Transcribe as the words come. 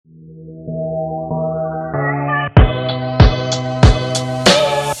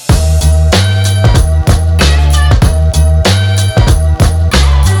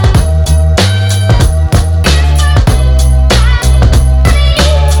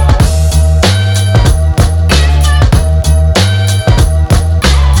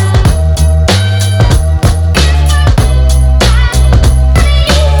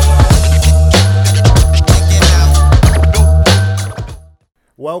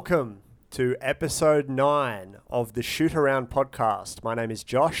welcome to episode 9 of the Shoot Around podcast. My name is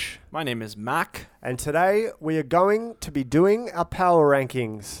Josh. My name is Mac. And today we are going to be doing our power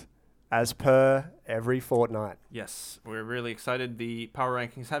rankings as per every fortnight. Yes, we're really excited. The power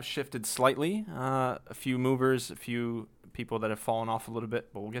rankings have shifted slightly. A few movers, a few people that have fallen off a little bit,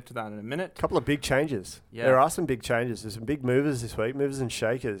 but we'll get to that in a minute. A couple of big changes. Yeah. There are some big changes. There's some big movers this week, movers and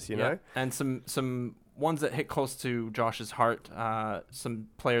shakers, you know? And some ones that hit close to Josh's heart, some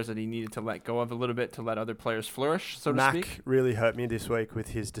players that he needed to let go of a little bit to let other players flourish, so to speak. Mac really hurt me this week with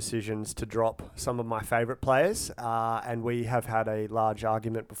his decisions to drop some of my favourite players, and we have had a large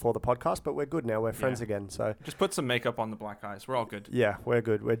argument before the podcast, but we're good now. We're friends again. So just put some makeup on the black eyes. We're all good. Yeah, we're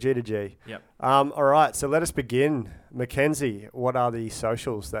good. We're G to G. Yep. All right, so let us begin. Mackenzie, what are the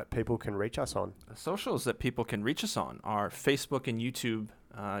socials that people can reach us on? The socials that people can reach us on are Facebook and YouTube.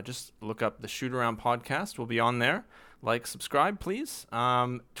 Just look up the Shoot Around podcast. We'll be on there. Like, subscribe, please.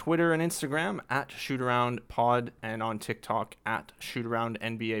 Twitter and Instagram at Shoot Around Pod, and on TikTok at Shoot Around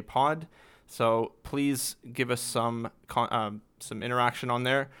NBA Pod. So please give us some interaction on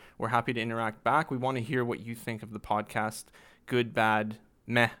there. We're happy to interact back. We want to hear what you think of the podcast. Good, bad,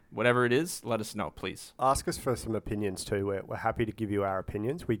 meh, whatever it is. Let us know, please. Ask us for some opinions too. We're happy to give you our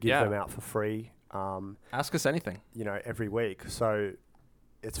opinions. We give them out for free. Ask us anything. Every week. So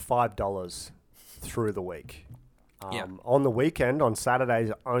it's $5 through the week. On the weekend, on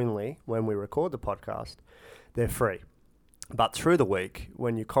Saturdays only, when we record the podcast, they're free. But through the week,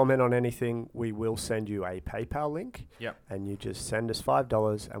 when you comment on anything, we will send you a PayPal link. Yep. And you just send us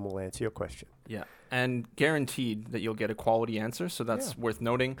 $5 and we'll answer your question. Yeah. And guaranteed that you'll get a quality answer. So that's worth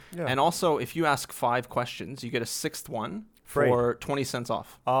noting. Yeah. And also, if you ask 5 questions, you get a 6th one free for 20 cents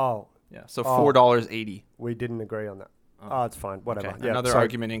off. Oh. Yeah. So $4.80. We didn't agree on that. Oh, it's fine. Whatever. Okay. Yeah, another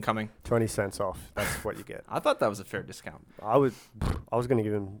argument incoming. 20 cents off. That's what you get. I thought that was a fair discount. I was going to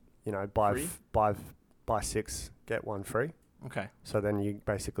give him, buy 6, get 1 free. Okay. So then you're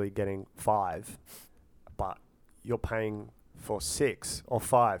basically getting 5, but you're paying for 6 or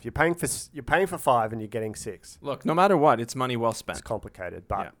 5. You're paying for 5 and you're getting 6. Look, no matter what, it's money well spent. It's complicated,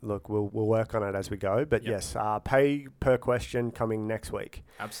 but look, we'll work on it as we go. But yes, pay per question coming next week.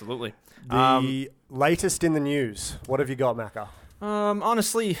 Absolutely. The latest in the news. What have you got, Macca?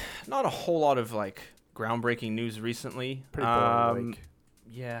 Honestly, not a whole lot of groundbreaking news recently. Pretty boring week.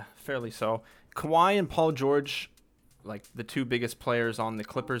 Yeah, fairly so. Kawhi and Paul George, the two biggest players on the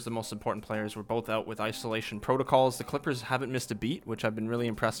Clippers, the most important players, were both out with isolation protocols. The Clippers haven't missed a beat, which I've been really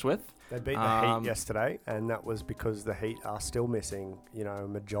impressed with. They beat the Heat yesterday, and that was because the Heat are still missing, a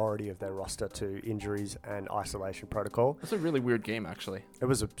majority of their roster to injuries and isolation protocol. It's a really weird game, actually. It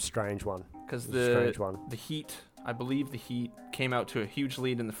was a strange one. Because the Heat, I believe the Heat came out to a huge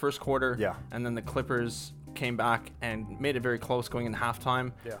lead in the first quarter. Yeah. And then the Clippers came back and made it very close going into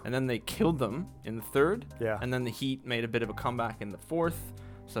halftime. Yeah. And then they killed them in the third. Yeah. And then the Heat made a bit of a comeback in the fourth.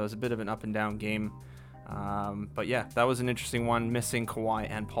 So it was a bit of an up and down game. But yeah, that was an interesting one, missing Kawhi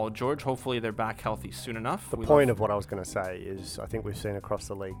and Paul George. Hopefully they're back healthy soon enough. The point of what I was going to say is I think we've seen across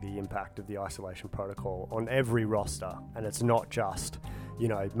the league the impact of the isolation protocol on every roster. And it's not just,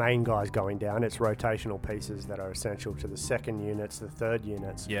 main guys going down. It's rotational pieces that are essential to the second units, the third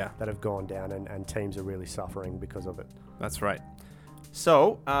units that have gone down, and teams are really suffering because of it. That's right.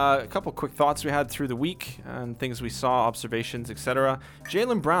 So, a couple quick thoughts we had through the week and things we saw, observations, etc.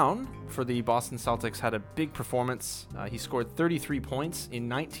 Jaylen Brown for the Boston Celtics had a big performance. He scored 33 points in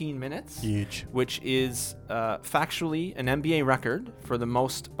 19 minutes. Huge. Which is factually an NBA record for the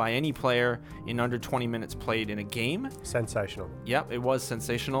most by any player in under 20 minutes played in a game. Sensational. Yep, it was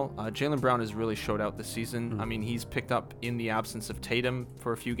sensational. Jaylen Brown has really showed out this season. I mean, he's picked up in the absence of Tatum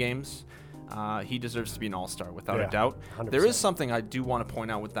for a few games. He deserves to be an all-star without a doubt. 100%. There is something I do want to point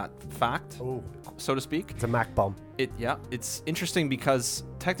out with that fact, so to speak. It's a Mac bomb. It's interesting because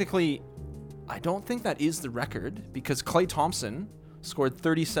technically I don't think that is the record because Klay Thompson scored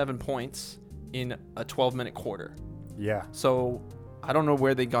 37 points in a 12-minute quarter. Yeah. So I don't know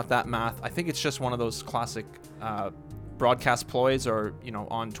where they got that math. I think it's just one of those classic broadcast ploys or,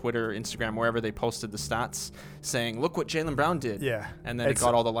 on Twitter, Instagram, wherever they posted the stats saying, look what Jaylen Brown did. Yeah. And then it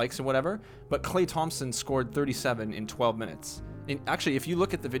got all the likes and whatever. But Klay Thompson scored 37 in 12 minutes. Actually, if you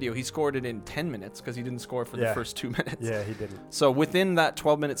look at the video, he scored it in 10 minutes because he didn't score for the first 2 minutes. Yeah, he didn't. So within that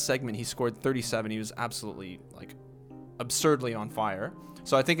 12-minute segment, he scored 37. He was absolutely, absurdly on fire.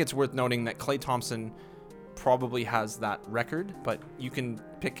 So I think it's worth noting that Klay Thompson probably has that record, but you can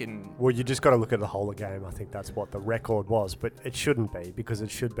pick in... Well, you just got to look at the whole of the game. I think that's what the record was, but it shouldn't be because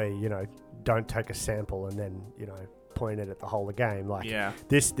it should be, don't take a sample and then, point it at the whole of the game.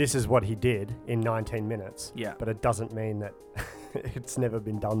 This is what he did in 19 minutes. Yeah. But it doesn't mean that it's never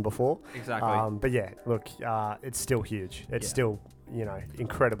been done before. Exactly. But yeah, look, it's still huge. It's still,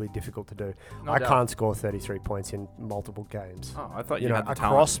 incredibly difficult to do. No I doubt. can't score 33 points in multiple games. Oh, I thought you You know, had the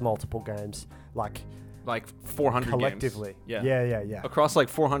across talent. multiple games, like 400 collectively. games. Yeah. Across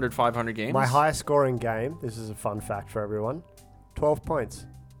 400, 500 games. My highest scoring game, this is a fun fact for everyone, 12 points.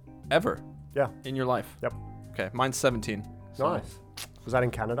 Ever. Yeah. In your life. Yep. Okay, mine's 17. So Nice. Was that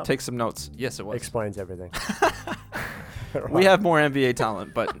in Canada? take some notes. Yes, it was. Explains everything. We have more NBA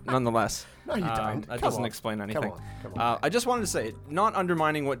talent, but nonetheless. No, you don't. That Come doesn't on. explain anything. Come on. I just wanted to say, not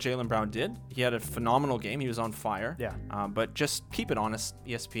undermining what Jaylen Brown did. He had a phenomenal game. He was on fire. Yeah. But just keep it honest.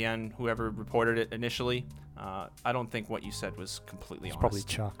 ESPN, whoever reported it initially, I don't think what you said was completely It's honest. probably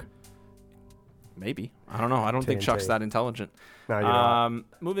Chuck. Maybe. I don't know. I don't think TNT. Chuck's that intelligent. No, you're right.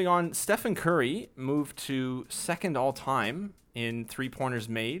 Moving on, Stephen Curry moved to second all-time in three-pointers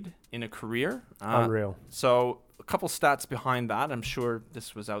made in a career. Unreal. So a couple stats behind that. I'm sure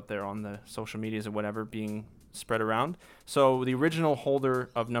this was out there on the social medias or whatever being spread around. So the original holder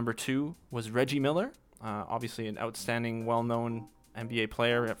of number 2 was Reggie Miller, obviously an outstanding, well-known NBA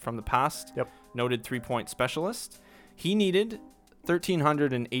player from the past, Yep. noted three-point specialist. He needed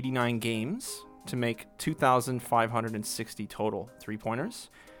 1,389 games to make 2,560 total three-pointers.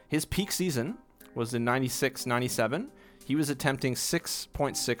 His peak season was in 96-97. He was attempting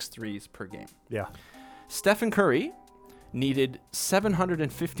 6.6 threes per game. Yeah. Stephen Curry needed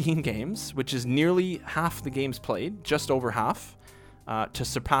 715 games, which is nearly half the games played, just over half, to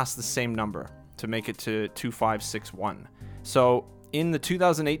surpass the same number, to make it to 2,561. So in the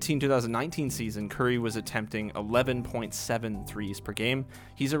 2018-2019 season, Curry was attempting 11.7 threes per game.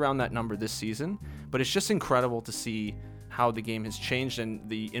 He's around that number this season, but it's just incredible to see how the game has changed and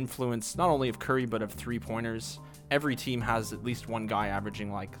the influence not only of Curry, but of three-pointers. Every team has at least one guy averaging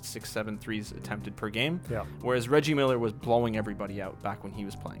 6-7 threes attempted per game, Yeah. whereas Reggie Miller was blowing everybody out back when he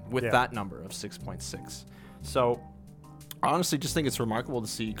was playing with that number of 6.6. So I honestly just think it's remarkable to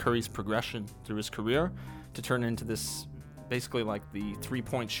see Curry's progression through his career to turn into this basically the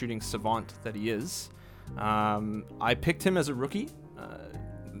three-point shooting savant that he is. I picked him as a rookie.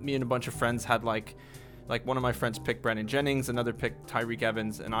 Me and a bunch of friends had like one of my friends picked Brandon Jennings, another picked Tyreek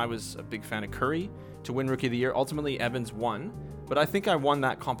Evans, and I was a big fan of Curry to win Rookie of the Year. Ultimately, Evans won, but I think I won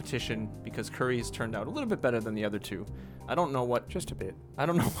that competition because Curry has turned out a little bit better than the other two. I don't know Just a bit.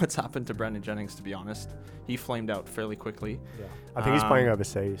 what's happened to Brandon Jennings, to be honest. He flamed out fairly quickly. Yeah. I think he's playing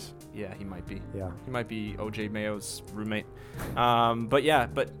overseas. Yeah, he might be. Yeah. He might be OJ Mayo's roommate.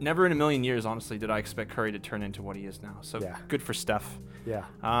 But never in a million years, honestly, did I expect Curry to turn into what he is now. So good for Steph. Yeah.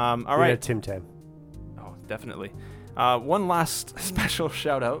 All right. Tim Tam. Oh, definitely. One last special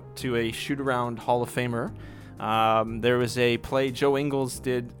shout out to a shoot-around Hall of Famer. There was a play Joe Ingles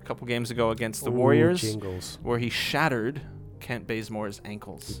did a couple games ago against the Warriors Jingles. where he shattered Kent Bazemore's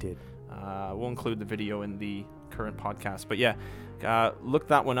ankles. He did. We'll include the video in the current podcast. But yeah, look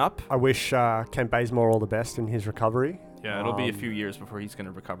that one up. I wish Kent Bazemore all the best in his recovery. Yeah, it'll be a few years before he's going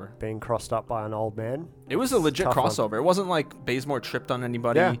to recover. Being crossed up by an old man. It was a legit Tough crossover. It wasn't like Bazemore tripped on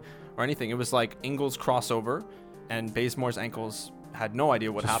anybody Yeah. or anything. It was like Ingles crossover, and Bazemore's ankles had no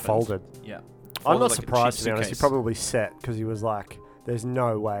idea what Just happened. folded. Yeah. I'm not like a surprised, cheap to be honest. He suitcase. probably set because he was like, there's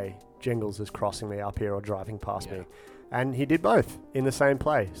no way Jingles is crossing me up here or driving past Yeah. me. And he did both in the same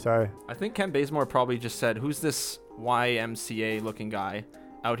play. So I think Kent Bazemore probably just said, "Who's this YMCA-looking guy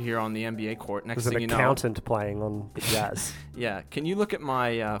out here on the NBA court?" Next there's an thing you know, accountant playing on the Jazz. yeah. Can you look at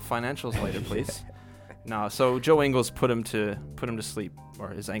my financials later, please? No. So Joe Ingles put him to sleep, or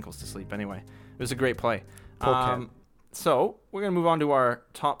his ankles to sleep. Anyway, it was a great play. Poor Kent. So we're gonna move on to our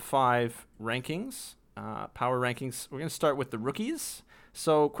top 5 rankings, power rankings. We're gonna start with the rookies.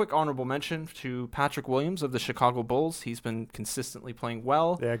 So quick honorable mention to Patrick Williams of the Chicago Bulls. He's been consistently playing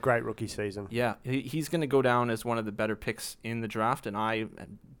well. Yeah, great rookie season. Yeah, he's going to go down as one of the better picks in the draft, and I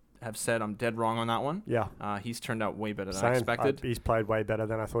have said I'm dead wrong on that one. Yeah. He's turned out way better than I Same. expected. He's played way better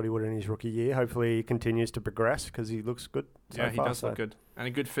than I thought he would in his rookie year. Hopefully he continues to progress because he looks good so Yeah, he far, does look good, and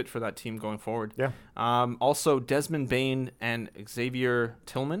a good fit for that team going forward. Yeah. Also, Desmond Bane and Xavier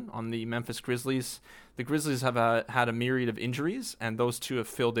Tillman on the Memphis Grizzlies. The Grizzlies have had a myriad of injuries, and those two have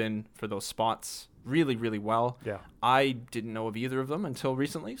filled in for those spots really, really well. Yeah. I didn't know of either of them until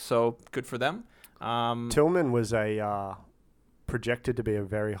recently, so good for them. Tillman was projected to be a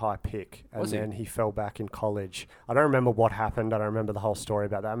very high pick, and Was he? then he fell back in college. I don't remember what happened. I don't remember the whole story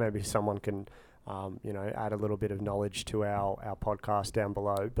about that. Maybe someone can, add a little bit of knowledge to our podcast down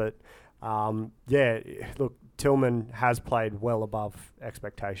below. But look, Tillman has played well above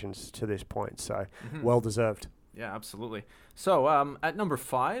expectations to this point, so well deserved. Yeah, absolutely. So at number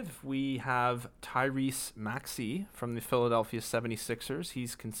 5, we have Tyrese Maxey from the Philadelphia 76ers.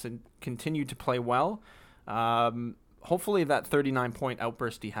 He's continued to play well. Hopefully that 39-point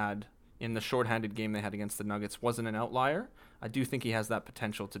outburst he had in the shorthanded game they had against the Nuggets wasn't an outlier. I do think he has that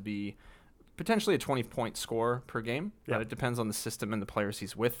potential to be potentially a 20-point scorer per game, but it depends on the system and the players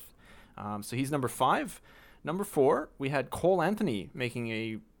he's with. So he's number 5. Number 4, we had Cole Anthony making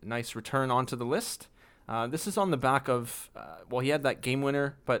a nice return onto the list. This is on the back of, he had that game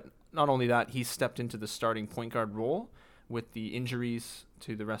winner, but not only that, he stepped into the starting point guard role with the injuries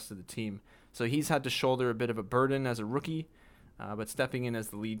to the rest of the team. So he's had to shoulder a bit of a burden as a rookie, but stepping in as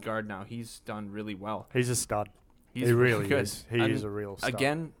the lead guard now, he's done really well. He's a stud. He really good. is. He is a real stud.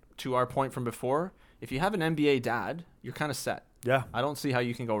 Again, to our point from before, if you have an NBA dad, you're kind of set. Yeah. I don't see how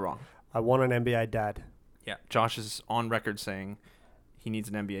you can go wrong. I want an NBA dad. Yeah. Josh is on record saying he needs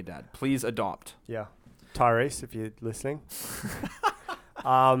an NBA dad. Please adopt. Yeah. Tyrese, if you're listening.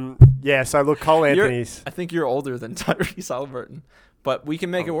 So look, Cole Anthony's... I think you're older than Tyrese Halliburton, but we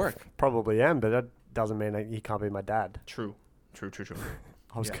can make it work. Probably am, but that doesn't mean that he can't be my dad. True.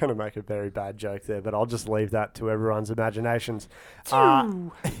 I was going to make a very bad joke there, but I'll just leave that to everyone's imaginations.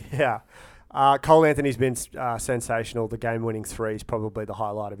 Cole Anthony's been sensational. The game-winning three is probably the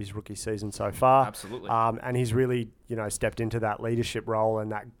highlight of his rookie season so far. Absolutely. And he's really, stepped into that leadership role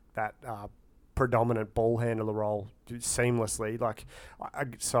and that predominant ball handler role seamlessly.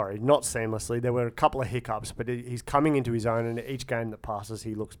 Not seamlessly. There were a couple of hiccups, but he's coming into his own, and each game that passes,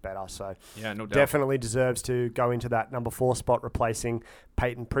 he looks better. So yeah, no doubt. Definitely deserves to go into that number 4 spot, replacing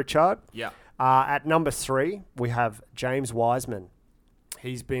Peyton Pritchard. Yeah. At number 3, we have James Wiseman.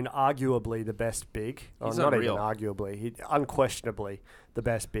 He's been arguably the best big. He's not unreal. even arguably. Unquestionably the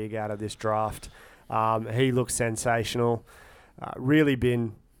best big out of this draft. He looks sensational. Really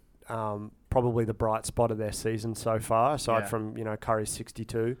been probably the bright spot of their season so far, aside from, Curry's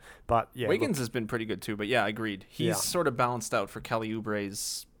 62. But yeah, Wiggins has been pretty good too, but yeah, agreed. He's sort of balanced out for Kelly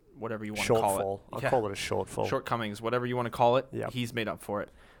Oubre's whatever you want to call it. I'll call it a shortfall. Shortcomings, whatever you want to call it. Yep. He's made up for it.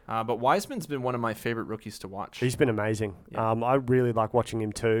 But Wiseman's been one of my favorite rookies to watch. He's been amazing. Yeah. I really like watching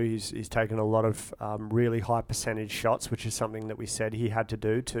him too. He's taken a lot of really high percentage shots, which is something that we said he had to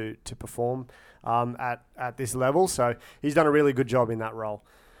do to perform at this level. So he's done a really good job in that role.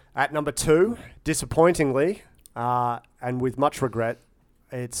 At number 2, disappointingly, and with much regret,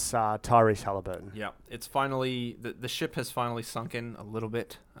 it's Tyrese Halliburton. Yeah, it's finally the ship has finally sunken a little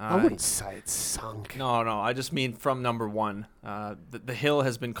bit. I wouldn't say it's sunk. No, I just mean from number 1. The hill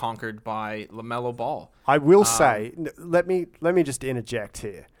has been conquered by Lamelo Ball. I will say, let me just interject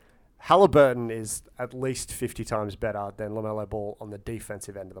here. Halliburton is at least 50 times better than Lamelo Ball on the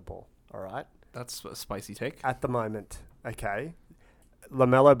defensive end of the ball. All right, that's a spicy take. At the moment, okay.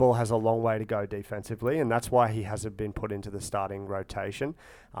 Lamelo Ball has a long way to go defensively, and that's why he hasn't been put into the starting rotation.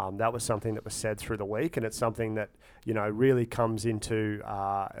 That was something that was said through the week, and it's something that really comes into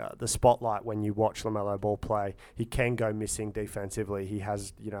the spotlight when you watch Lamelo Ball play. He can go missing defensively. He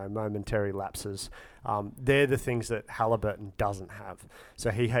has momentary lapses. They're the things that Halliburton doesn't have. So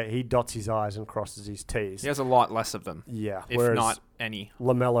he dots his I's and crosses his T's. He has a lot less of them. Yeah, if not any.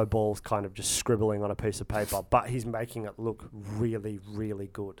 Lamelo Ball's kind of just scribbling on a piece of paper, but he's making it look really, really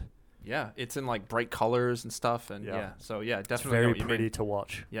good. Yeah, it's in like bright colors and stuff, and definitely it's very pretty to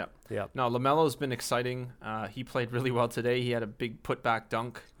watch. Yeah. Yeah. No, LaMelo's been exciting. He played really well today. He had a big putback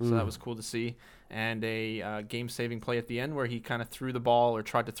dunk, so that was cool to see, and a game-saving play at the end where he kind of threw the ball or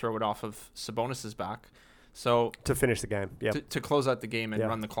tried to throw it off of Sabonis's back. So to finish the game, yeah. To close out the game and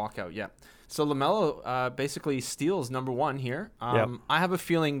run the clock out, yeah. So LaMelo basically steals number 1 here. I have a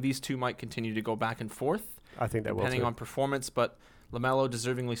feeling these two might continue to go back and forth. I think they will, depending on performance, but LaMelo,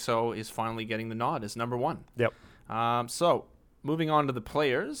 deservingly so, is finally getting the nod as number 1. Yep. So, moving on to the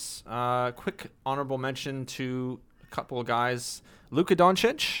players. Quick honorable mention to a couple of guys. Luka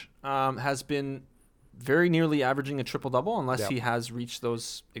Doncic has been very nearly averaging a triple-double, unless he has reached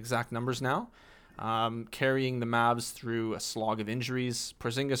those exact numbers now. Carrying the Mavs through a slog of injuries.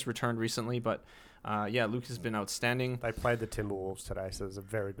 Porzingis returned recently, but Luka's been outstanding. They played the Timberwolves today, so there's a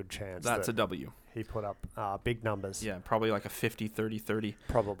very good chance that's a W. He put up big numbers. Yeah, probably like a 50, 30, 30.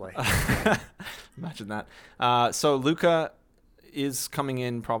 Probably. Imagine that. So Luka is coming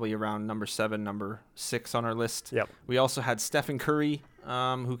in probably around number 7, number 6 on our list. Yep. We also had Stephen Curry,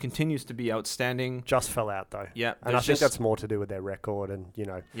 who continues to be outstanding. Just fell out, though. Yeah. And I think that's more to do with their record. And,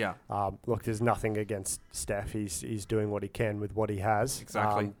 Yeah. Look, there's nothing against Steph. He's doing what he can with what he has.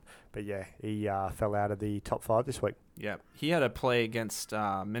 Exactly. But, yeah, he fell out of the top 5 this week. Yeah. He had a play against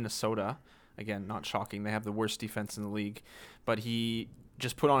Minnesota. Again, not shocking. They have the worst defense in the league. But he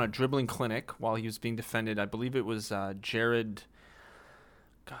just put on a dribbling clinic while he was being defended. I believe it was Jared.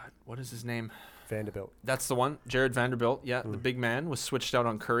 God, what is his name? Vanderbilt. That's the one. Jared Vanderbilt. Yeah, the big man was switched out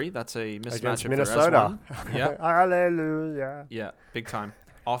on Curry. That's a mismatch Against if Minnesota. there is one. Yeah. Hallelujah. Yeah, big time.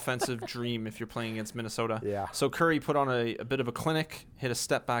 Offensive dream if you're playing against Minnesota. Yeah. So Curry put on a bit of a clinic, hit a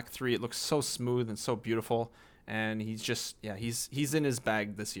step back three. It looks so smooth and so beautiful. And he's just, he's in his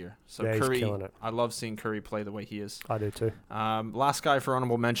bag this year. So yeah, Curry, he's killing it. I love seeing Curry play the way he is. I do too. Last guy for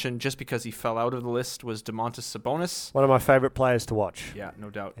honorable mention, just because he fell out of the list, was Domantas Sabonis. One of my favorite players to watch. Yeah, no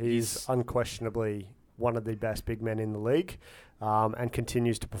doubt. He's unquestionably one of the best big men in the league. And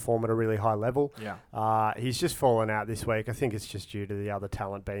continues to perform at a really high level. Yeah. He's just fallen out this week. I think it's just due to the other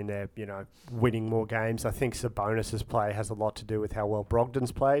talent being there, winning more games. I think Sabonis' play has a lot to do with how well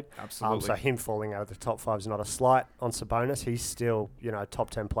Brogdon's played. Absolutely. So him falling out of the top 5 is not a slight on Sabonis. He's still,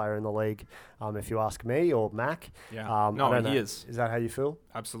 top 10 player in the league, if you ask me or Mac. Yeah. No, he is. Is that how you feel?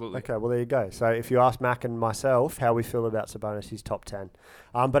 Absolutely. Okay, well, there you go. So if you ask Mac and myself how we feel about Sabonis, he's top 10.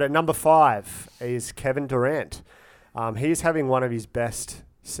 But at number 5 is Kevin Durant. He is having one of his best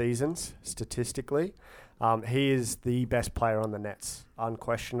seasons statistically. He is the best player on the Nets,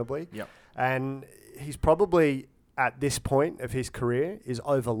 unquestionably. Yep. And he's probably, at this point of his career, is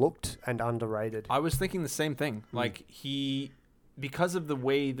overlooked and underrated. I was thinking the same thing. Like, because of the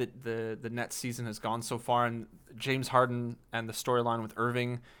way that the Nets season has gone so far, and James Harden and the storyline with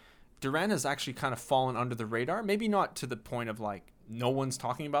Irving, Durant has actually kind of fallen under the radar. Maybe not to the point of, like, no one's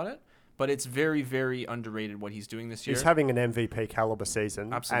talking about it. But it's very, very underrated what he's doing this year. He's having an MVP caliber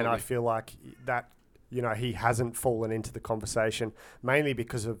season. Absolutely. And I feel like that, he hasn't fallen into the conversation, mainly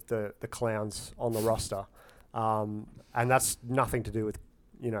because of the clowns on the roster. And that's nothing to do with,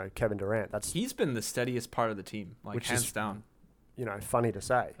 Kevin Durant. He's been the steadiest part of the team, like hands down. Funny to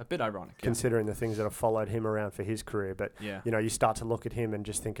say. A bit ironic. Considering the things that have followed him around for his career. But, you start to look at him and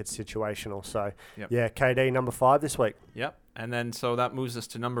just think it's situational. So, KD number 5 this week. Yep. And then so that moves us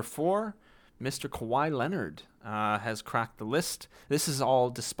to number 4. Mr. Kawhi Leonard has cracked the list. This is all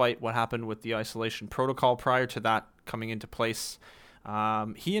despite what happened with the isolation protocol prior to that coming into place.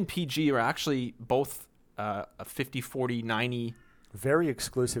 He and PG are actually both a 50, 40, 90. Very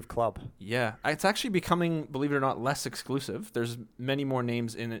exclusive club. Yeah. It's actually becoming, believe it or not, less exclusive. There's many more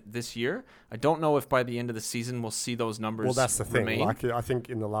names in it this year. I don't know if by the end of the season we'll see those numbers remain. Well, that's the thing. Like, I think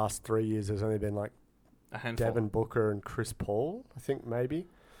in the last 3 years there's only been like a handful. Devin Booker and Chris Paul, I think maybe.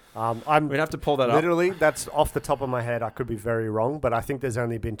 We'd have to pull that up. Literally, that's off the top of my head. I could be very wrong, but I think there's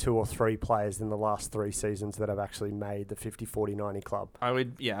only been 2 or 3 players in the last 3 seasons that have actually made the 50, 40, 90 club. We're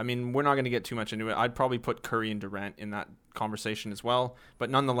not going to get too much into it. I'd probably put Curry and Durant in that conversation as well. But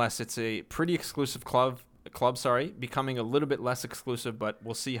nonetheless, it's a pretty exclusive club, becoming a little bit less exclusive, but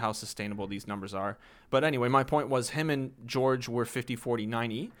we'll see how sustainable these numbers are. But anyway, my point was him and George were 50, 40,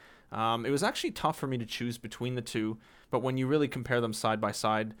 90. It was actually tough for me to choose between the two, but when you really compare them side by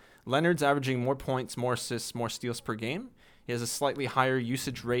side, Leonard's averaging more points, more assists, more steals per game. He has a slightly higher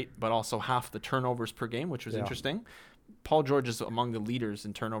usage rate, but also half the turnovers per game, which was interesting. Paul George is among the leaders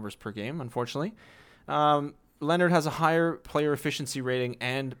in turnovers per game, unfortunately. Leonard has a higher player efficiency rating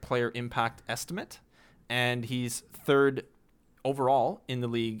and player impact estimate, and he's 3rd overall in the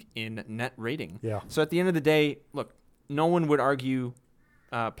league in net rating. Yeah. So at the end of the day, look, no one would argue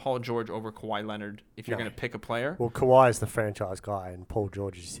Paul George over Kawhi Leonard if you're going to pick a player. Well, Kawhi is the franchise guy and Paul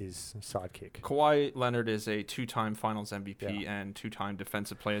George is his sidekick. Kawhi Leonard is a 2-time Finals MVP and 2-time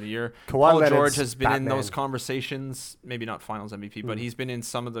Defensive Player of the Year. Paul George has been in those conversations, maybe not Finals MVP, but he's been in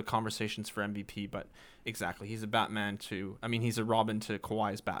some of the conversations for MVP. But exactly, he's a Batman he's a Robin to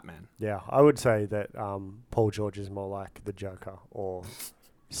Kawhi's Batman. Yeah, I would say that Paul George is more like the Joker or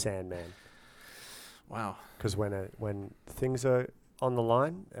Sandman. Wow. Because when things are on the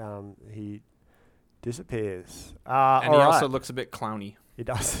line, he disappears. And he also looks a bit clowny. He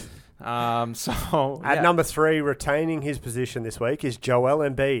does. At number 3, retaining his position this week is Joel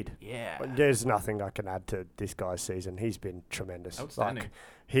Embiid. Yeah. There's nothing I can add to this guy's season. He's been tremendous. Outstanding.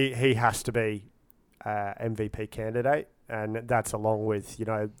 He has to be MVP candidate, and that's along with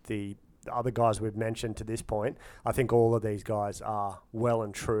the other guys we've mentioned to this point. I think all of these guys are well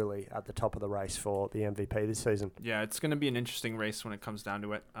and truly at the top of the race for the MVP this season. Yeah, it's going to be an interesting race when it comes down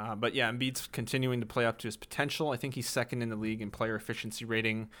to it. But yeah, Embiid's continuing to play up to his potential. I think he's 2nd in the league in player efficiency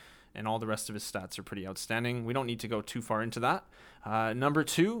rating, and all the rest of his stats are pretty outstanding. We don't need to go too far into that. Number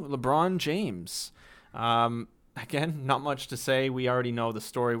 2, LeBron James. Again, not much to say. We already know the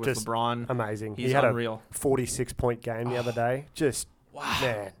story with Just LeBron. Amazing. He's he had unreal. a 46-point game the other day. Just,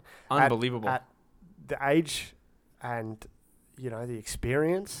 man. Unbelievable. At the age and, the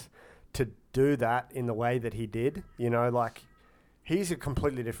experience to do that in the way that he did, he's a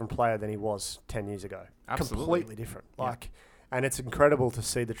completely different player than he was 10 years ago. Absolutely. Completely different. And it's incredible to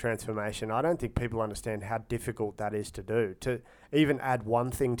see the transformation. I don't think people understand how difficult that is to do. To even add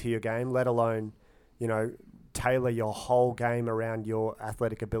one thing to your game, let alone, tailor your whole game around your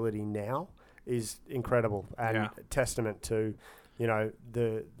athletic ability now is incredible and testament to,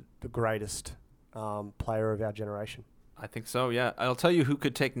 the greatest player of our generation. I think so, yeah. I'll tell you who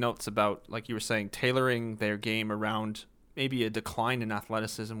could take notes about, like you were saying, tailoring their game around maybe a decline in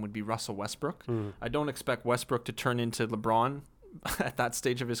athleticism would be Russell Westbrook. I don't expect Westbrook to turn into LeBron at that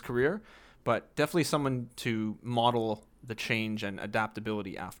stage of his career, but definitely someone to model the change and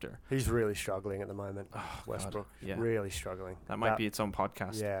adaptability after. He's really struggling at the moment, Westbrook. Really struggling. That might be its own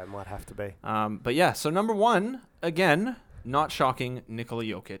podcast. Yeah, it might have to be. But yeah, so number one, again, not shocking, Nikola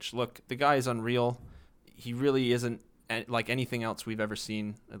Jokic. Look, the guy is unreal. He really isn't like anything else we've ever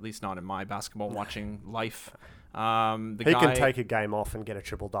seen, at least not in my basketball watching life. He can take a game off and get a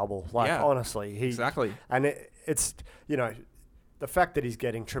triple-double. Honestly. Exactly. And it's, the fact that he's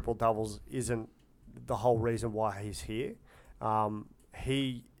getting triple-doubles isn't the whole reason why he's here.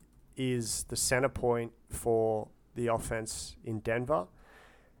 He is the center point for the offense in Denver.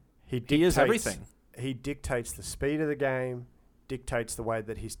 He is everything. He dictates the speed of the game, dictates the way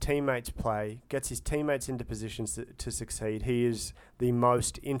that his teammates play, gets his teammates into positions to succeed. He is the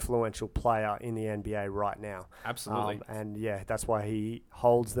most influential player in the NBA right now. Absolutely. That's why he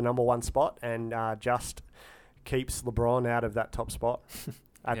holds the number one spot and just keeps LeBron out of that top spot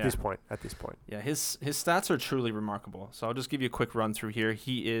at this point. Yeah, his stats are truly remarkable. So I'll just give you a quick run through here.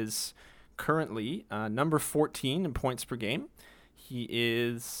 He is currently number 14 in points per game. He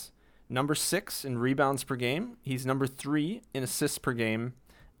is number 6 in rebounds per game. He's number 3 in assists per game.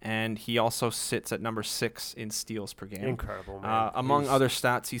 And he also sits at number 6 in steals per game. Incredible, man. Among other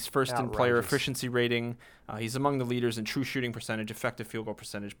stats, he's first in player outrageous. efficiency rating. He's among the leaders in true shooting percentage, effective field goal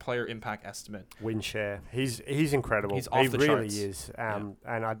percentage, player impact estimate. Win share. He's incredible. He's off the really charts. is. And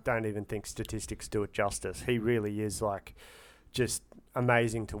I don't even think statistics do it justice. He really is just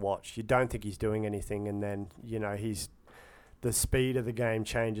amazing to watch. You don't think he's doing anything, and then, the speed of the game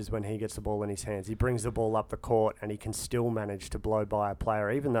changes when he gets the ball in his hands. He brings the ball up the court and he can still manage to blow by a player,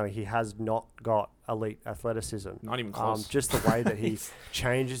 even though he has not got elite athleticism. Not even close. Just the way that he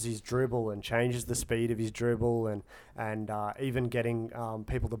changes his dribble and changes the speed of his dribble and even getting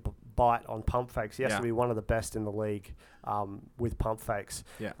people to bite on pump fakes. He has to be one of the best in the league with pump fakes.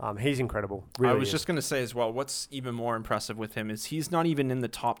 Yeah. He's incredible. Really I was just going to say as well, what's even more impressive with him is he's not even in the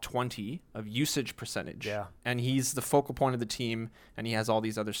top 20 of usage percentage. Yeah. And he's the focal point of the team, and he has all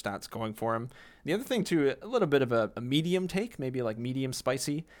these other stats going for him. The other thing, too, a little bit of a medium take, maybe like medium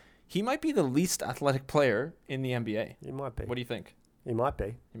spicy. He might be the least athletic player in the NBA. He might be. What do you think? He might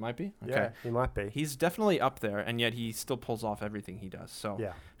be. He might be? Okay. Yeah, he might be. He's definitely up there, and yet he still pulls off everything he does. So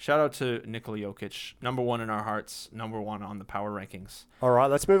shout out to Nikola Jokic, number 1 in our hearts, number 1 on the power rankings. All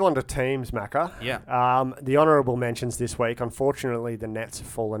right, let's move on to teams, Macca. Yeah. The honourable mentions this week. Unfortunately, the Nets have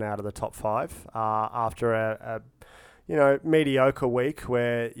fallen out of the top 5 after a mediocre week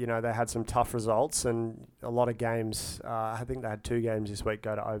where, they had some tough results and a lot of games. I think they had 2 games this week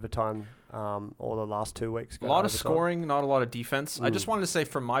go to overtime, or the last 2 weeks. A lot of scoring, not a lot of defense. I just wanted to say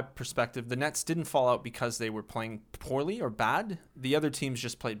from my perspective, the Nets didn't fall out because they were playing poorly or bad. The other teams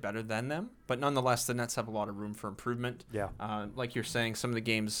just played better than them. But nonetheless, the Nets have a lot of room for improvement. Yeah. Like you're saying, some of the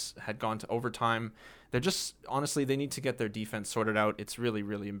games had gone to overtime. They're just, honestly, they need to get their defense sorted out. It's really,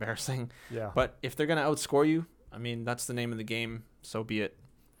 really embarrassing. Yeah. But if they're going to outscore you, I mean, that's the name of the game, so be it.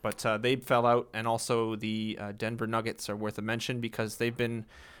 But they fell out, and also the Denver Nuggets are worth a mention because they've been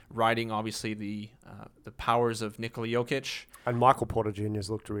riding, obviously, the powers of Nikola Jokic. And Michael Porter Jr.'s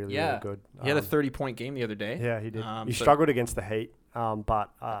looked really, really good. He had a 30-point game the other day. Yeah, he did. He struggled against the Heat,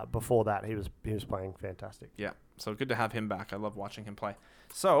 but before that, he was playing fantastic. Yeah, so good to have him back. I love watching him play.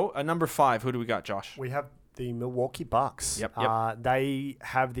 So, number 5, who do we got, Josh? We have the Milwaukee Bucks. Yep. They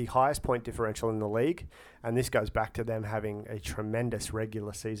have the highest point differential in the league, and this goes back to them having a tremendous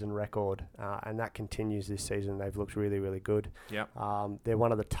regular season record, and that continues this season. They've looked really, really good. Yep. They're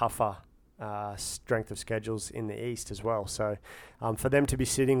one of the tougher strength of schedules in the East as well. So for them to be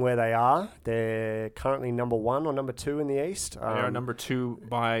sitting where they are, they're currently number 1 or number 2 in the East. They are number 2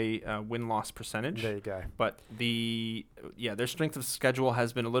 by win-loss percentage. There you go. But their strength of schedule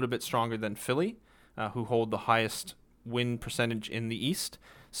has been a little bit stronger than Philly, who hold the highest win percentage in the East.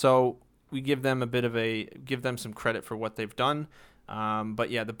 So we give them some credit for what they've done. But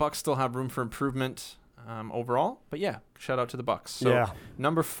the Bucks still have room for improvement overall. But shout out to the Bucks. So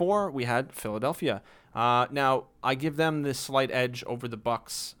number 4, we had Philadelphia. Now I give them this slight edge over the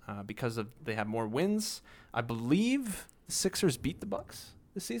Bucks because they have more wins. I believe the Sixers beat the Bucks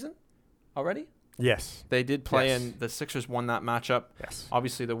this season already? Yes. They did play, Yes. and the Sixers won that matchup. Yes.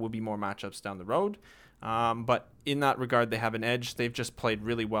 Obviously, there will be more matchups down the road. But in that regard, they have an edge. They've just played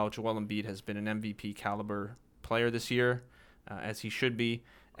really well. Joel Embiid has been an MVP caliber player this year, as he should be.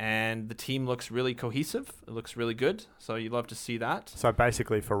 And the team looks really cohesive. It looks really good. So you love to see that. So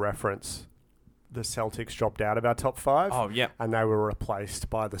basically, for reference, the Celtics dropped out of our top 5. Oh, yeah. And they were replaced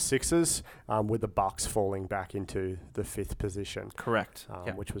by the Sixers, with the Bucks falling back into the 5th position. Correct.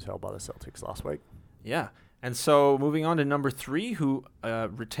 Which was held by the Celtics last week. Yeah. And so moving on to number 3, who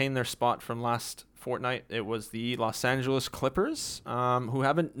retained their spot from last fortnight, it was the Los Angeles Clippers, who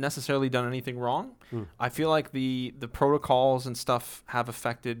haven't necessarily done anything wrong. I feel like the protocols and stuff have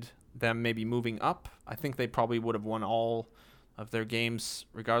affected them maybe moving up. I think they probably would have won all of their games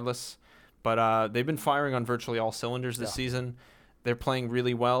regardless. But they've been firing on virtually all cylinders this season. They're playing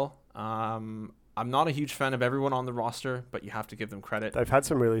really well. I'm not a huge fan of everyone on the roster, but you have to give them credit. They've had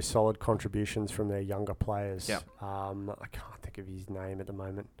some really solid contributions from their younger players. Yeah. I can't think of his name at the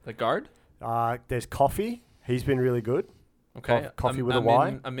moment. The guard? There's Coffee. He's been really good. Okay. Coffee with a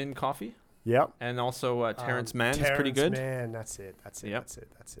Y. Amin Coffee. Yep. And also Terrence Mann is pretty good. Mann, that's it. Yep.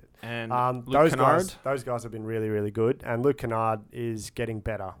 That's it. And those Luke Kennard. Those guys have been really, really good. And Luke Kennard is getting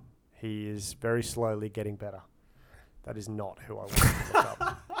better. He is very slowly getting better. That is not who I wanted to look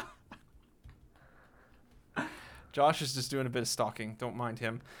up. Josh is just doing a bit of stalking. Don't mind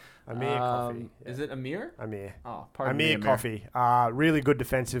him. Amir Coffee. Yeah. Is it Amir? Amir. Oh, pardon me, Amir. Coffee. Really good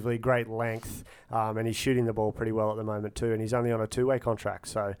defensively, great length, and he's shooting the ball pretty well at the moment too. And he's only on a 2-way contract,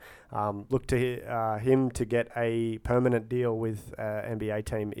 so look to him to get a permanent deal with NBA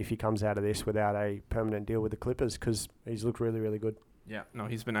team if he comes out of this without a permanent deal with the Clippers, because he's looked really, really good. Yeah, no,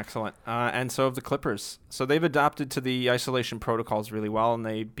 he's been excellent. And so have the Clippers. So they've adapted to the isolation protocols really well, and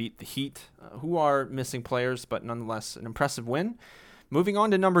they beat the Heat, who are missing players, but nonetheless an impressive win. Moving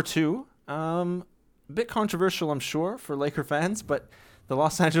on to number 2, a bit controversial, I'm sure, for Laker fans, but the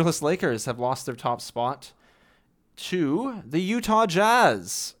Los Angeles Lakers have lost their top spot to the Utah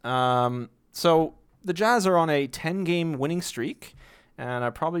Jazz. So the Jazz are on a 10-game winning streak, and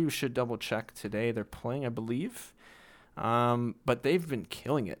I probably should double-check today. They're playing, I believe. But they've been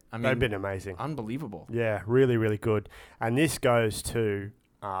killing it. I mean, they've been amazing. Unbelievable. Yeah, really, really good. And this goes to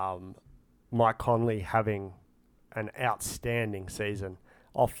Mike Conley having an outstanding season.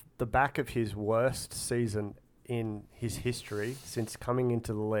 Off the back of his worst season in his history since coming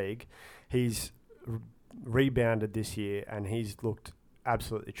into the league, he's rebounded this year and he's looked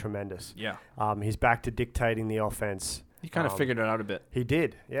absolutely tremendous. Yeah. He's back to dictating the offense. He kind of figured it out a bit. He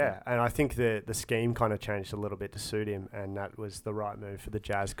did, yeah. And I think the scheme kind of changed a little bit to suit him, and that was the right move for the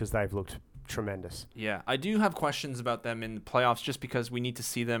Jazz because they've looked tremendous. Yeah, I do have questions about them in the playoffs just because we need to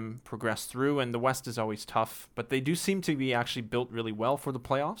see them progress through, and the West is always tough. But they do seem to be actually built really well for the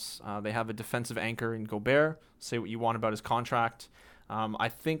playoffs. They have a defensive anchor in Gobert. Say what you want about his contract. I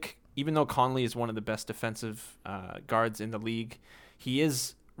think even though Conley is one of the best defensive guards in the league, he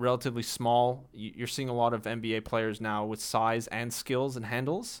is relatively small. You're seeing a lot of NBA players now with size and skills and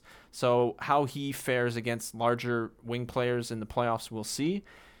handles. So how he fares against larger wing players in the playoffs, we'll see.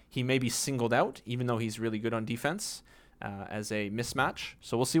 He may be singled out, even though he's really good on defense, as a mismatch.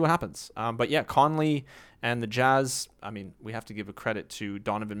 So we'll see what happens. But yeah, Conley and the Jazz, I mean, we have to give a credit to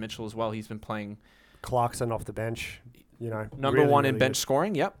Donovan Mitchell as well. He's been playing. Clarkson off the bench. Number really, one really in bench good.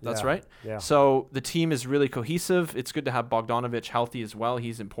 scoring. Yep, that's right. Yeah. So the team is really cohesive. It's good to have Bogdanovic healthy as well.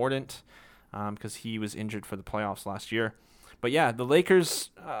 He's important because he was injured for the playoffs last year. But yeah, the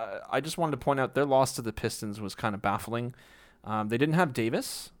Lakers, I just wanted to point out their loss to the Pistons was kind of baffling. They didn't have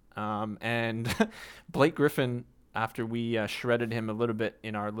Davis. And Blake Griffin, after we shredded him a little bit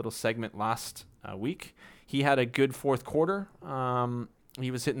in our little segment last week, he had a good fourth quarter. He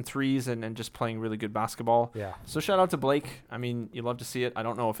was hitting threes and just playing really good basketball. Yeah. So shout out to Blake. I mean, you love to see it. I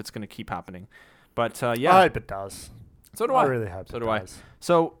don't know if it's going to keep happening. But yeah. I hope it does. So do I. I really hope so it do does. I.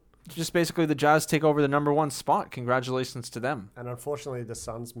 So just basically the Jazz take over the number 1 spot. Congratulations to them. And unfortunately, the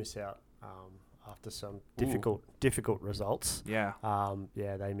Suns miss out after some difficult results. Yeah.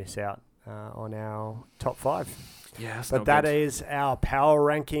 They miss out on our top 5. Yeah, but that is our power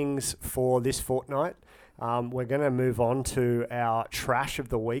rankings for this fortnight. We're going to move on to our Trash of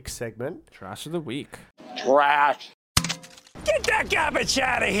the Week segment. Trash of the Week. Trash. Get that garbage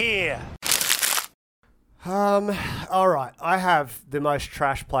out of here. All right. I have the most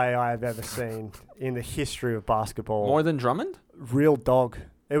trash play I have ever seen in the history of basketball. More than Drummond? Real dog.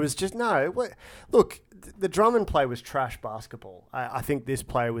 It was just, look, the Drummond play was trash basketball. I think this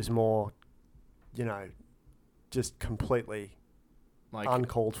play was more, just completely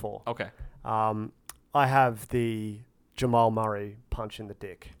uncalled for. Okay. I have the Jamal Murray punch in the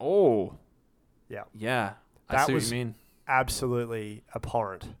dick. Oh. Yeah. Yeah. I That see what was you mean. absolutely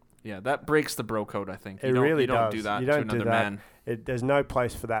abhorrent. Yeah, that breaks the bro code, I think. It really you don't does. do that You to don't do another that. man. There's no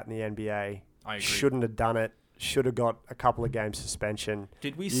place for that in the NBA. I agree. Shouldn't have done it. Should have got a couple of games suspension.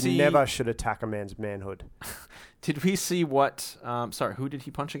 Did we You see... never should attack a man's manhood. Did we see what... sorry, who did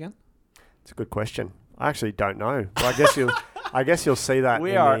he punch again? It's a good question. I actually don't know. Well, I guess you'll see that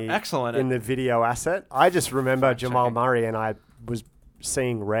We are excellent in the video asset. I just remember Fact Jamal checking. Murray, and I was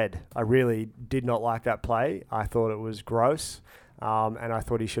seeing red. I really did not like that play. I thought it was gross, and I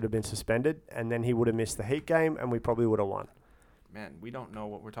thought he should have been suspended, and then he would have missed the Heat game, and we probably would have won. Man, we don't know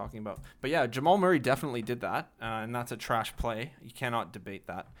what we're talking about. But yeah, Jamal Murray definitely did that, and that's a trash play. You cannot debate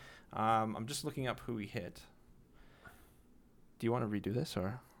that. I'm just looking up who he hit. Do you want to redo this,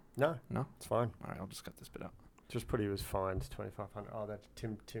 or...? No, No? it's fine. All right, I'll just cut this bit out. Just put he was fined $2,500. Oh, that's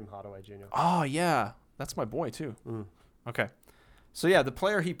Tim Hardaway Jr. Oh, yeah. That's my boy, too. Mm. Okay. So, yeah, the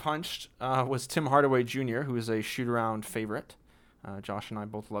player he punched was Tim Hardaway Jr., who is a shoot-around favorite. Josh and I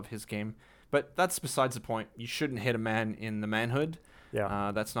both love his game. But that's besides the point. You shouldn't hit a man in the manhood.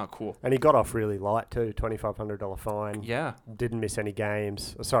 Yeah. That's not cool. And he got off really light too, $2,500 fine. Yeah. Didn't miss any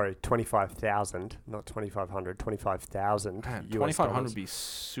games. Oh, sorry, 25,000, not 2,500, 25,000 Man, US 2,500 dollars. would be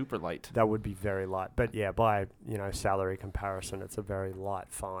super light. That would be very light. But yeah, by, salary comparison, it's a very light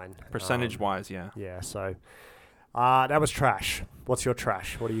fine. Percentage-wise, yeah. Yeah, so that was trash. What's your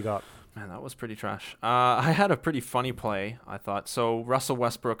trash? What do you got? Man, that was pretty trash. I had a pretty funny play, I thought. So Russell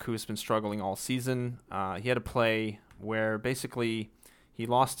Westbrook, who's been struggling all season, he had a play where basically he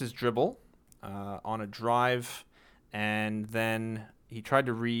lost his dribble on a drive, and then he tried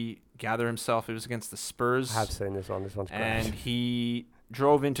to regather himself. It was against the Spurs. I have seen this one. This one's great. And he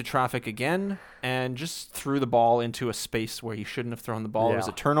drove into traffic again and just threw the ball into a space where he shouldn't have thrown the ball. It was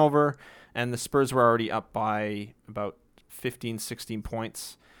a turnover, and the Spurs were already up by about 15, 16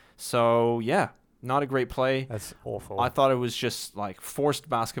 points. So, yeah, not a great play. That's awful. I thought it was just like forced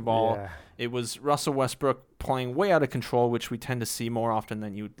basketball. Yeah. It was Russell Westbrook playing way out of control, which we tend to see more often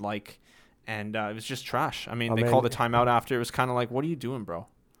than you'd like. And it was just trash. I mean, they called a timeout after. It was kind of like, what are you doing, bro?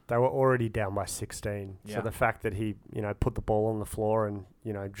 They were already down by 16. Yeah. So the fact that he, put the ball on the floor and,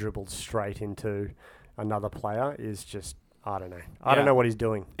 dribbled straight into another player is just, I don't know. I don't know what he's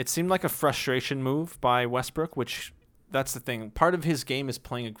doing. It seemed like a frustration move by Westbrook, which that's the thing. Part of his game is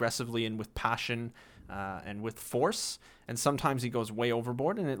playing aggressively and with passion and with force. And sometimes he goes way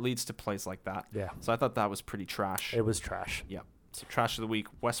overboard, and it leads to plays like that. Yeah. So I thought that was pretty trash. It was trash. Yeah. So trash of the week,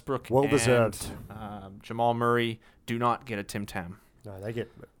 Westbrook Well and deserved. Jamal Murray do not get a Tim Tam. No, they get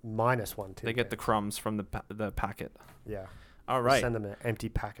 -1. They get the crumbs from the packet. Yeah. All right. Send them an empty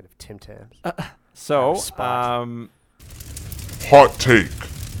packet of Tim Tams. So, Hot take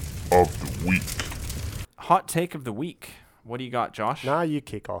of the week. hot take of the week. What do you got, Josh? No, you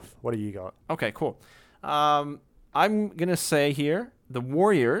kick off. What do you got? Okay, cool. I'm going to say here, the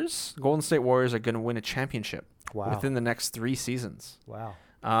Golden State Warriors are going to win a championship within the next 3 seasons. Wow.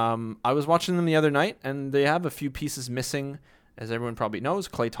 I was watching them the other night, and they have a few pieces missing. As everyone probably knows,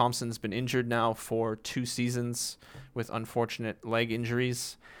 Klay Thompson's been injured now for 2 seasons with unfortunate leg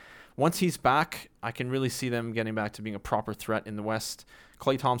injuries. Once he's back, I can really see them getting back to being a proper threat in the West.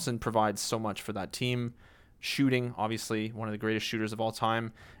 Klay Thompson provides so much for that team. Shooting, obviously, one of the greatest shooters of all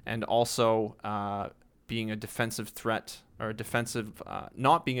time, and also being a defensive threat or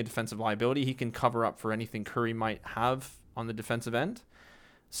not being a defensive liability. He can cover up for anything Curry might have on the defensive end.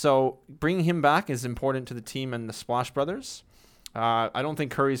 So bringing him back is important to the team and the Splash Brothers. I don't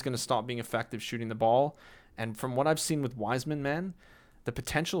think Curry's going to stop being effective shooting the ball. And from what I've seen with Wiseman, man, the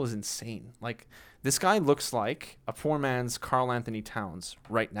potential is insane. Like, this guy looks like a poor man's Karl Anthony Towns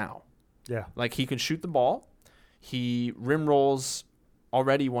right now. Yeah. Like, he can shoot the ball. He rim rolls,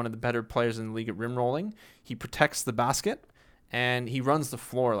 already one of the better players in the league at rim rolling. He protects the basket, and he runs the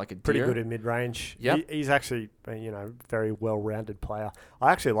floor like a deer. Pretty good in mid-range. Yep. He's actually, very well-rounded player.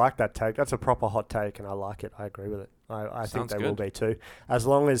 I actually like that take. That's a proper hot take, and I like it. I agree with it. I think they will be too. As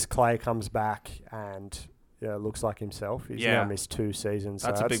long as Klay comes back and looks like himself. He's now missed 2 seasons.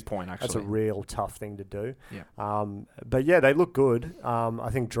 That's a big point, actually. That's a real tough thing to do. Yeah. But yeah, they look good. I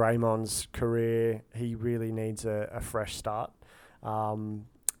think Draymond's career, he really needs a fresh start.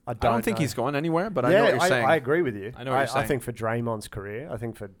 I don't think know. he's going anywhere, but I know what you're saying. I agree with you. I know what you're saying. I think for Draymond's career, I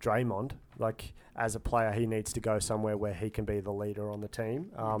think for Draymond, like as a player, he needs to go somewhere where he can be the leader on the team.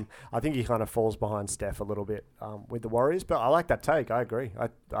 I think he kind of falls behind Steph a little bit with the Warriors, but I like that take. I agree. I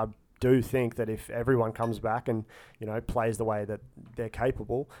do think that if everyone comes back and plays the way that they're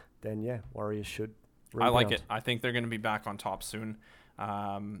capable, then Warriors should rebound. I like it. I think they're going to be back on top soon.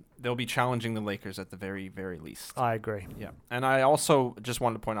 they'll be challenging the Lakers at the very, very least. I agree. Yeah. And I also just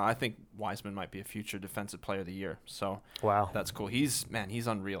wanted to point out, I think Wiseman might be a future Defensive Player of the Year. So Wow. that's cool. He's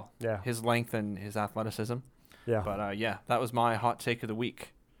unreal. Yeah. His length and his athleticism. Yeah. But that was my hot take of the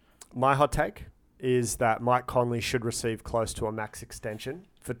week. My hot take is that Mike Conley should receive close to a max extension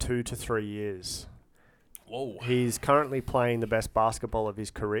for 2 to 3 years. Whoa. He's currently playing the best basketball of his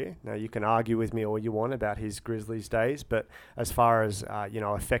career. Now, you can argue with me all you want about his Grizzlies days, but as far as,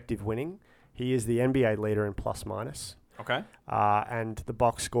 effective winning, he is the NBA leader in plus minus. Okay. And the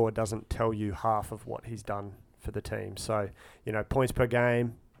box score doesn't tell you half of what he's done for the team. So, points per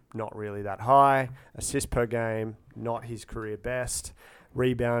game, not really that high. Assists per game, not his career best.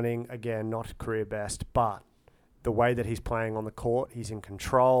 Rebounding, again, not career best. But the way that he's playing on the court, he's in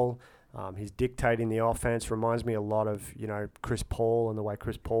control. He's dictating the offense. Reminds me a lot of, Chris Paul and the way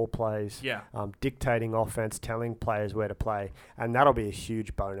Chris Paul plays. Yeah. Dictating offense, telling players where to play. And that'll be a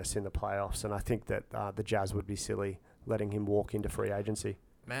huge bonus in the playoffs. And I think that the Jazz would be silly letting him walk into free agency.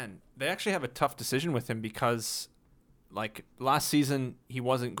 Man, they actually have a tough decision with him because, last season, he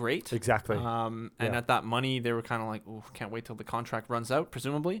wasn't great. Exactly. And at that money, they were kind of like, oh, can't wait till the contract runs out,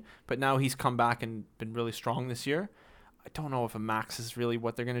 presumably. But now he's come back and been really strong this year. I don't know if a max is really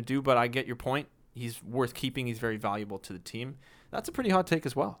what they're going to do, but I get your point. He's worth keeping. He's very valuable to the team. That's a pretty hot take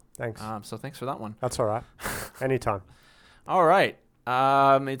as well. Thanks. So thanks for that one. That's all right. Anytime. All right.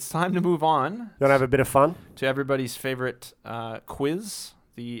 It's time to move on. You want to have a bit of fun? To everybody's favorite quiz,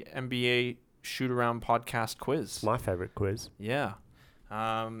 the NBA Shoot-Around Podcast quiz. It's my favorite quiz. Yeah.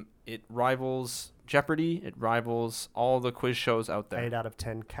 It rivals Jeopardy. It rivals all the quiz shows out there. 8 out of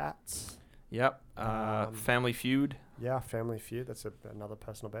 10 cats. Yep. Family Feud. Yeah, Family Feud. That's another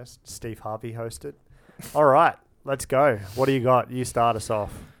personal best. Steve Harvey hosted. All right, let's go. What do you got? You start us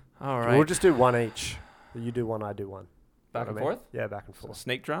off. All right. We'll just do one each. You do one, I do one. Back and forth? Yeah, back and So forth.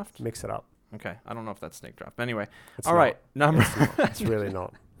 snake draft? Mix it up. Okay. I don't know if that's snake draft. But anyway. It's all not. right. Number. It's really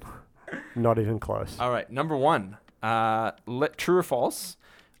not. Not even close. All right. Number one. True or false?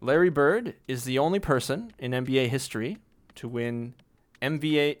 Larry Bird is the only person in NBA history to win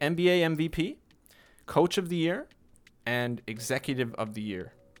NBA MVP, Coach of the Year, and Executive of the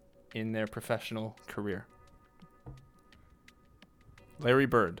Year in their professional career. Larry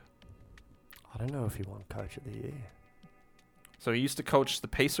Bird. I don't know if he won Coach of the Year. So he used to coach the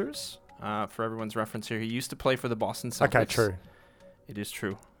Pacers. For everyone's reference here, he used to play for the Boston Celtics. Okay, true. It is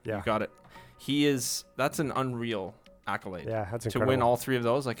true. Yeah. You got it. That's an unreal accolade. Yeah, that's to incredible. win all three of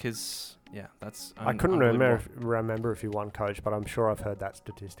those, that's I couldn't remember if he won Coach, but I'm sure I've heard that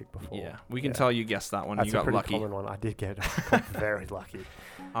statistic before. Yeah, we can tell you guessed that one. That's you got a pretty lucky. common one. I did get very lucky.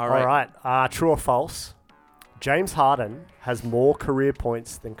 All right. True or false? James Harden has more career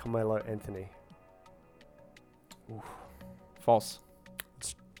points than Carmelo Anthony. Oof. False.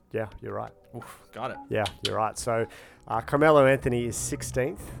 Yeah, you're right. Oof, got it. Yeah, you're right. So Carmelo Anthony is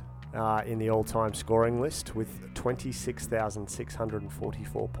 16th in the all-time scoring list with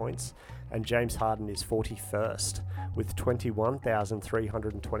 26,644 points. And James Harden is 41st with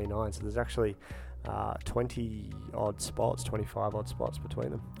 21,329. So there's actually 25 odd spots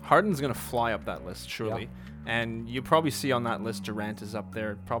between them. Harden's going to fly up that list, surely. Yeah. And you probably see on that list, Durant is up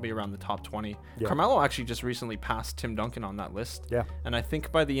there, probably around the top 20. Yeah. Carmelo actually just recently passed Tim Duncan on that list. Yeah. And I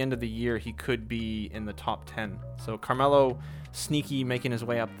think by the end of the year, he could be in the top 10. So Carmelo, sneaky, making his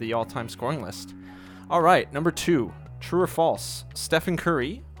way up the all-time scoring list. All right, number 2, true or false? Stephen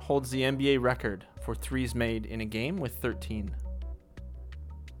Curry holds the NBA record for threes made in a game with 13.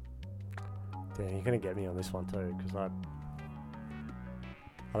 Damn, you're going to get me on this one too, because I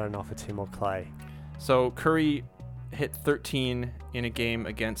don't know if it's him or Clay. So Curry hit 13 in a game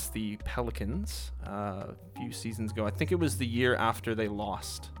against the Pelicans a few seasons ago. I think it was the year after they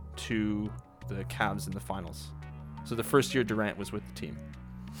lost to the Cavs in the finals. So the first year Durant was with the team.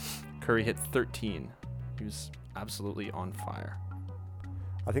 Curry hit 13. He was absolutely on fire.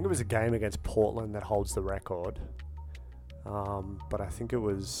 I think it was a game against Portland that holds the record. But I think it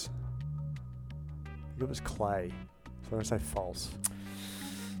was Clay. So I'm going to say false.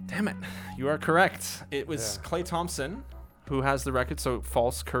 Damn it. You are correct. It was Klay Thompson who has the record. So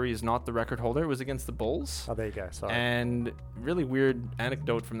false, Curry is not the record holder. It was against the Bulls. Oh, there you go. Sorry. And really weird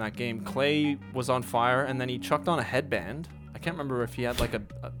anecdote from that game. Klay was on fire and then he chucked on a headband. I can't remember if he had like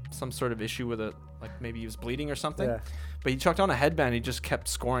some sort of issue with maybe he was bleeding or something. Yeah. But he chucked on a headband. He just kept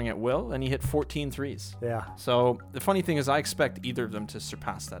scoring at will and he hit 14 threes. Yeah. So the funny thing is I expect either of them to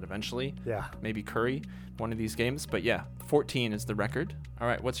surpass that eventually. Yeah. Maybe Curry, one of these games. But yeah, 14 is the record. All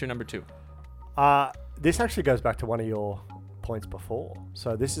right, what's your number 2? This actually goes back to one of your points before.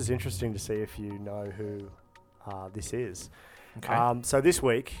 So this is interesting to see if you know who this is. Okay. So this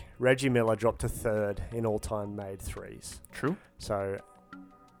week, Reggie Miller dropped to 3rd in all-time made threes. True. So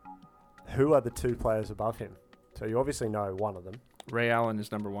who are the 2 players above him? So you obviously know one of them. Ray Allen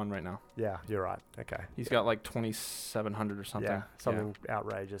is number 1 right now. Yeah, you're right. Okay. He's got like 2,700 or something. Yeah, something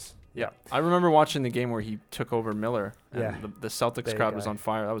outrageous. Yeah. I remember watching the game where he took over Miller. And Yeah. the Celtics crowd was on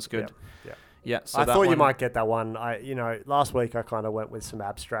fire. That was good. Yeah. Yeah. So I that thought you one- might get that one. Last week I kind of went with some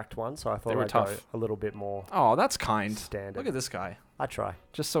abstract ones, so I thought were I'd tough. go a little bit more Oh, that's kind. standard. Look at this guy. I try.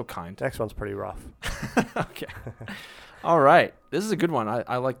 Just so kind. Next one's pretty rough. Okay. All right. This is a good one.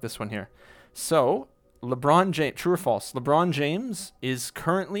 I like this one here. So, LeBron James, true or false? LeBron James is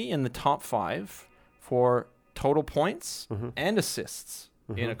currently in the top 5 for total points and assists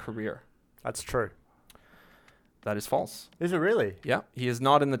in a career. That's true. That is false. Is it really? Yeah. He is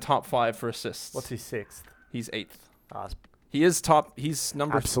not in the top 5 for assists. What's his 6th? He's 8th. It's He is top. He's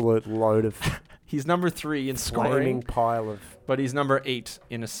number. absolute load of He's number 3 in flaming scoring, pile of. but he's number 8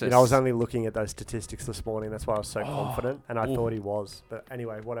 in assists. I was only looking at those statistics this morning. That's why I was so confident, and I Ooh. thought he was. But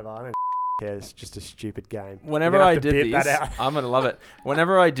anyway, whatever. I don't care. It's just a stupid game. Whenever You're gonna I have to did beep these, that out. I'm gonna love it.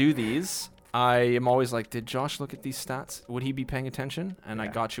 Whenever I do these, I am always like, did Josh look at these stats? Would he be paying attention? And I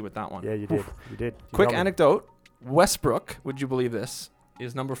Yeah. got you with that one. Yeah, you did. You did. You Quick got me. anecdote: Westbrook, would you believe this,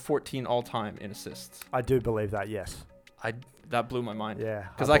 is number 14 all time in assists. I do believe that. Yes. That blew my mind. Yeah.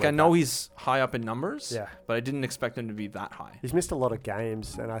 Because I believe know that. he's high up in numbers. Yeah. But I didn't expect him to be that high. He's missed a lot of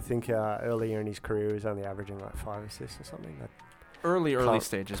games, and I think earlier in his career he was only averaging like 5 assists or something. Early Can't-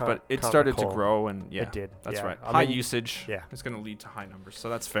 stages, can't- but it can't started to recall. grow, and yeah, It did. that's yeah. right. I High mean, usage yeah. is going to lead to high numbers, so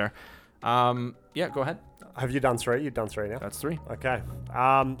that's fair. Yeah, go ahead. Have you done 3? You've done 3 now. That's 3. Okay.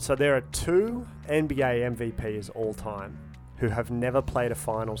 So there are 2 NBA MVPs all time who have never played a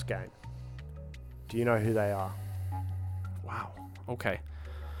finals game. Do you know who they are? Wow. Okay.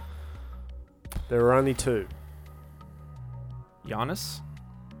 There are only 2. Giannis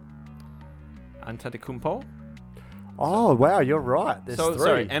Antetokounmpo. Oh, wow, you're right. There's 3.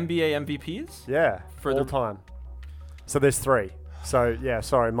 Sorry, NBA MVPs? Yeah, For all the- time. So there's 3. So, yeah,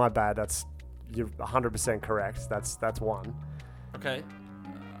 sorry, my bad. You're 100% correct. That's 1. Okay.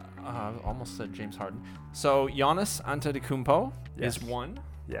 Almost said James Harden. So Giannis Antetokounmpo Yes. is 1.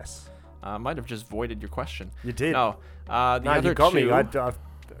 Yes. Might have just voided your question. You did. No. The No, other you got 2 me. I've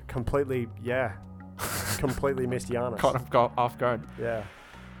completely, completely missed Giannis. caught him off guard. Yeah.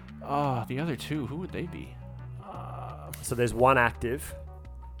 The other 2, who would they be? So there's 1 active.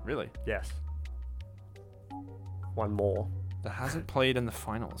 Really? Yes. 1 more. That hasn't played in the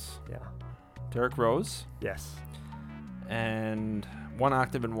finals. Yeah. Derrick Rose, Yes. and 1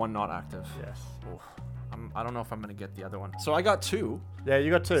 active and 1 not active. Yes. I don't know if I'm going to get the other one. So I got 2. Yeah,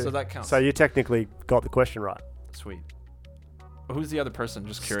 you got 2. So that counts. So you technically got the question right. Sweet. Who's the other person?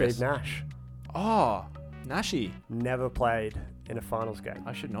 Just curious. Steve Nash Oh, Nashi. never played in a finals game.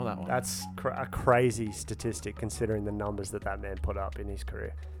 I should know that one. That's a crazy statistic considering the numbers that man put up in his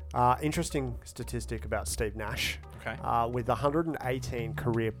career. Interesting statistic about Steve Nash. Okay. With 118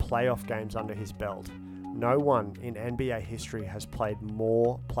 career playoff games under his belt, no one in NBA history has played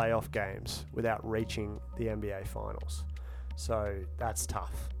more playoff games without reaching the NBA Finals. So that's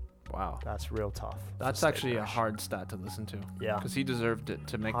tough. Wow. That's real tough. for That's Steve actually a Nash. hard stat to listen to. Yeah. Because he deserved it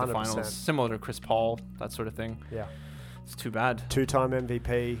to make the 100%. finals, similar to Chris Paul, that sort of thing. Yeah. It's too bad. 2-time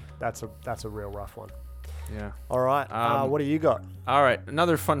MVP. That's a real rough one. Yeah. All right. What do you got? All right.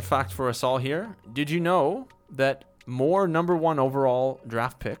 Another fun fact for us all here. Did you know that more number 1 overall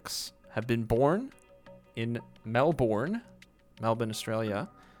draft picks have been born in Melbourne, Australia,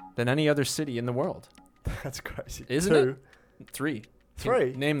 than any other city in the world? That's crazy. Isn't 2. it? 3.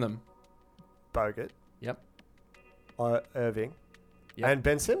 3. Name them. Bogut. Yep. Irving. Yep. And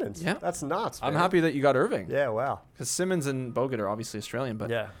Ben Simmons. Yeah. That's nuts. I'm man. happy that you got Irving. Yeah. Wow. Because Simmons and Bogut are obviously Australian, but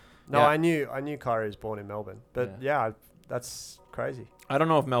Yeah. No, Yeah. I knew Kyrie was born in Melbourne, but yeah, that's crazy. I don't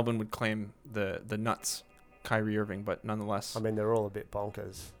know if Melbourne would claim the nuts Kyrie Irving, but nonetheless. I mean, they're all a bit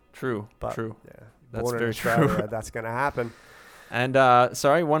bonkers. True. But True. Yeah. That's born in very Australia, true. that's going to happen. And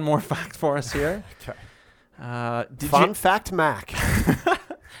sorry, one more fact for us here. Okay. Fun fact, Mac.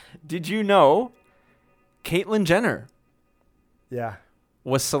 Did you know Caitlyn Jenner Yeah.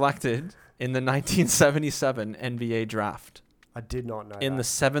 was selected in the 1977 NBA draft I did not know in the that.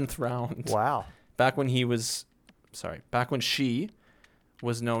 7th round? Wow. Back when she was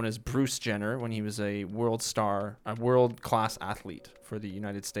known as Bruce Jenner, when he was a world-class athlete for the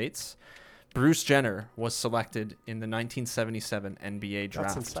United States. Bruce Jenner was selected in the 1977 NBA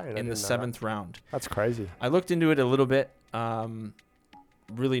draft insane. I in the didn't know that. 7th round. That's crazy. I looked into it a little bit.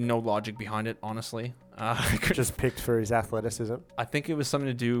 Really no logic behind it, honestly. Just picked for his athleticism. I think it was something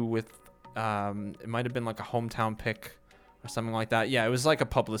to do with it might have been like a hometown pick or something like that. Yeah, it was like a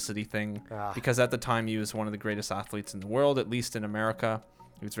publicity thing because at the time he was one of the greatest athletes in the world, at least in America.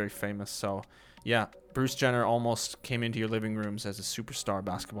 He was very famous. So, yeah, Bruce Jenner almost came into your living rooms as a superstar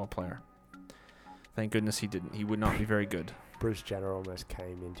basketball player. Thank goodness he didn't. He would not be very good. Bruce Jenner almost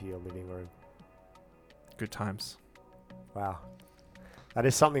came into your living room. Good times. Wow. That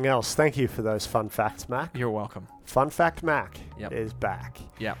is something else. Thank you for those fun facts, Mac. You're welcome. Fun Fact Mac Yep. is back.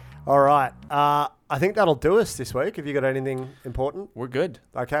 Yeah. All right. I think that'll do us this week. Have you got anything important? We're good.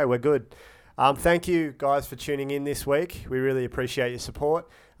 Okay, we're good. Thank you guys for tuning in this week. We really appreciate your support.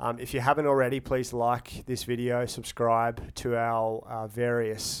 If you haven't already, please like this video, subscribe to our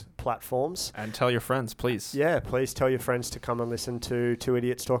various platforms. And tell your friends, please. Yeah, please tell your friends to come and listen to Two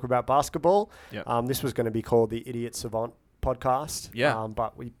Idiots Talk About Basketball. Yep. This was going to be called the Idiot Savant podcast. Yeah.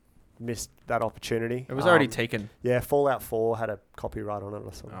 But we missed that opportunity. It was already taken. Yeah, Fallout 4 had a copyright on it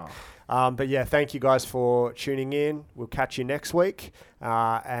or something. Oh. But yeah, thank you guys for tuning in. We'll catch you next week.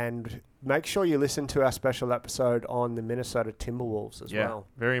 And make sure you listen to our special episode on the Minnesota Timberwolves as well.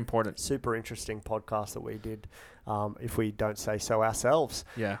 Very important. Super interesting podcast that we did, if we don't say so ourselves.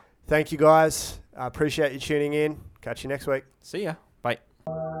 Yeah. Thank you guys. I appreciate you tuning in. Catch you next week. See ya.